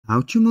How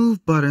to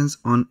move buttons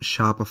on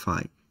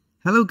Shopify.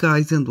 Hello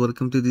guys, and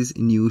welcome to this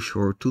new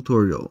short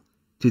tutorial.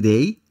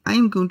 Today I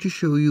am going to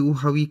show you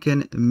how you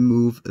can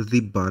move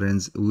the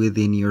buttons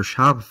within your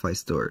Shopify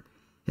store.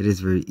 It is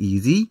very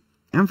easy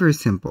and very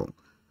simple.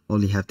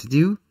 All you have to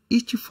do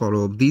is to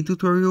follow up the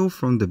tutorial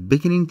from the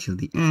beginning till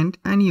the end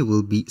and you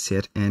will be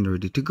set and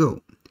ready to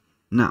go.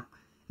 Now,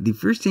 the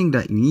first thing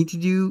that you need to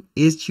do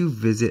is to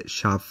visit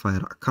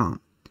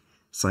Shopify.com.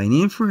 Sign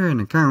in for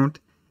an account,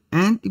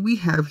 and we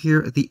have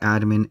here the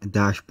admin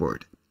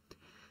dashboard.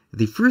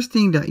 The first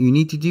thing that you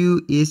need to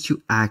do is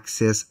to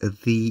access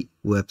the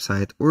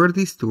website or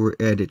the store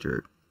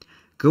editor.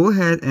 Go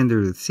ahead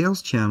under the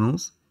sales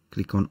channels,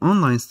 click on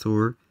online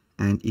store,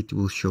 and it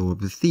will show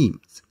up the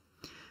themes.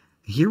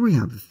 Here we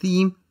have the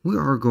theme. We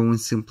are going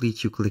simply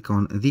to click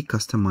on the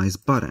customize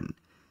button,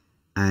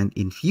 and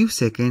in few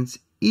seconds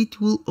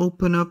it will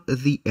open up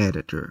the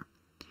editor.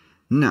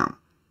 Now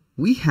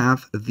we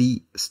have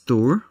the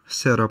store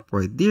set up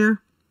right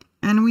there,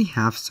 and we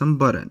have some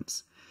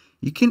buttons.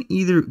 You can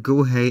either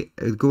go ahead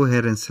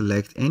and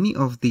select any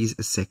of these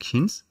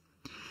sections,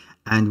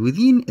 and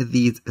within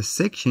these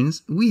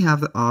sections we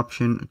have the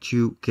option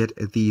to get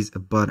these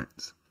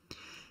buttons.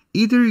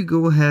 Either you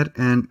go ahead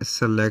and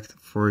select,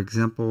 for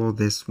example,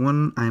 this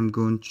one. I'm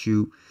going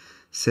to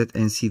set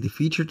and see the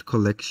featured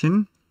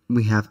collection.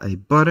 We have a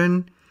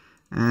button,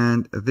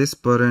 and this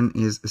button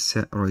is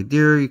set right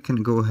there. You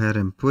can go ahead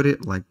and put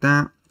it like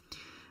that,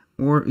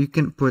 or you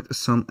can put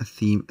some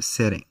theme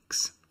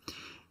settings.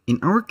 In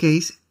our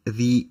case,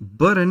 the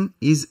button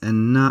is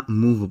not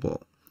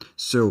movable,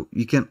 so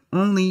you can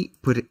only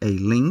put a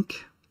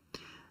link,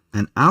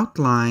 an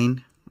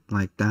outline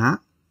like that,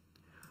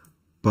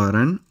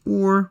 button,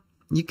 or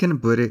you can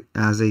put it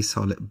as a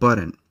solid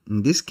button.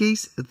 In this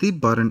case, the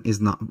button is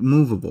not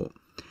movable,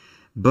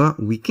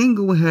 but we can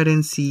go ahead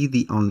and see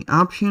the only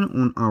option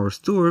on our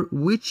store,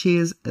 which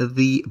is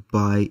the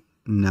buy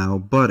now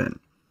button.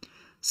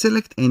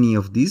 Select any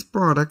of these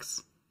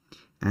products,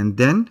 and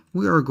then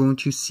we are going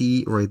to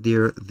see right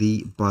there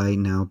the buy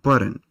now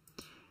button.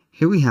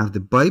 Here we have the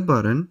buy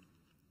button.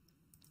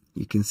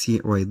 You can see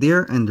it right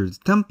there under the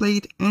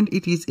template, and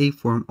it is a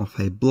form of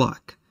a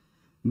block.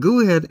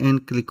 Go ahead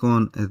and click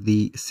on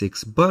the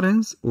 6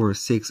 buttons or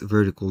 6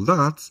 vertical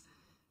dots,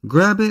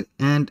 grab it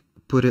and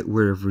put it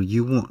wherever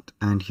you want.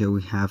 And here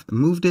we have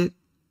moved it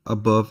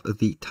above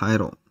the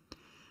title.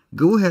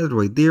 Go ahead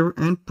right there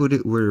and put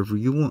it wherever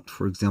you want,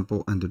 for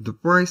example under the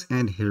price,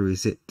 and here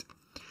is it.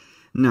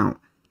 Now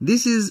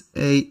this is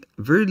a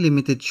very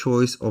limited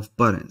choice of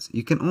buttons.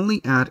 You can only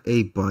add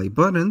a buy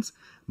buttons,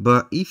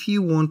 but if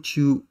you want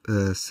to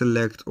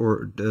select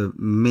or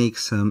make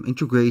some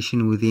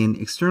integration within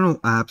external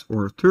apps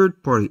or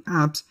third-party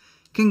apps,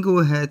 you can go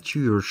ahead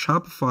to your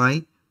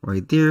Shopify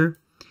right there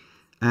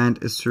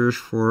and search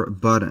for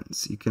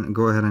buttons. You can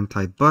go ahead and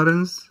type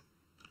buttons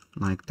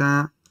like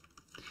that,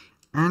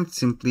 and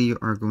simply you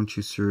are going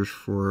to search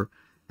for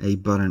a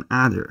button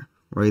adder.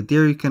 Right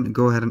there you can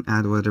go ahead and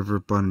add whatever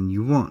button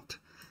you want.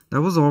 That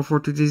was all for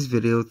today's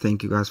video.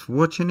 Thank you guys for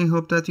watching. I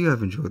hope that you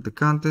have enjoyed the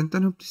content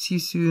and hope to see you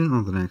soon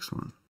on the next one.